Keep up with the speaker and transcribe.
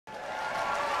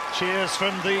Cheers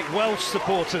from the Welsh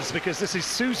supporters, because this is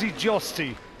Susie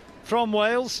Josty from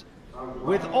Wales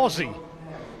with Auzzie,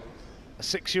 a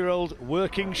 6-year-old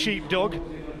working sheepdog.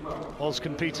 Oz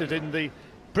competed in the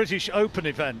British Open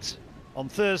event on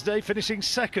Thursday, finishing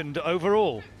second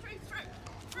overall.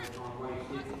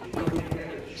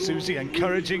 Susie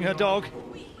encouraging her dog,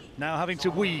 now having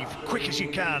to weave quick as you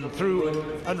can through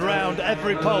and round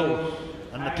every pole,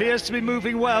 and appears to be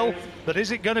moving well, but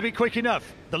is it going to be quick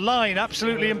enough? The line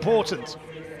absolutely important.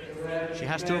 She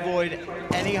has to avoid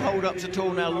any hold-ups at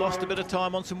all now. Lost a bit of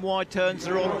time on some wide turns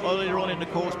earlier on in the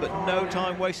course, but no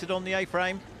time wasted on the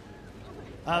A-frame.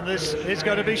 And this is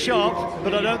going to be sharp,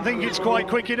 but I don't think it's quite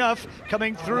quick enough.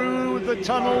 Coming through the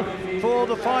tunnel for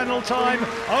the final time,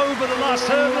 over the last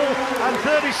hurdle, and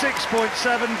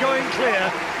 36.7 going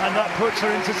clear, and that puts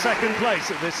her into second place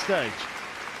at this stage.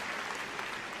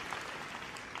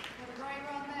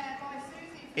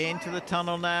 Into the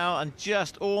tunnel now, and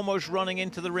just almost running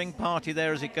into the ring party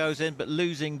there as it goes in, but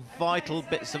losing vital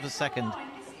bits of a second.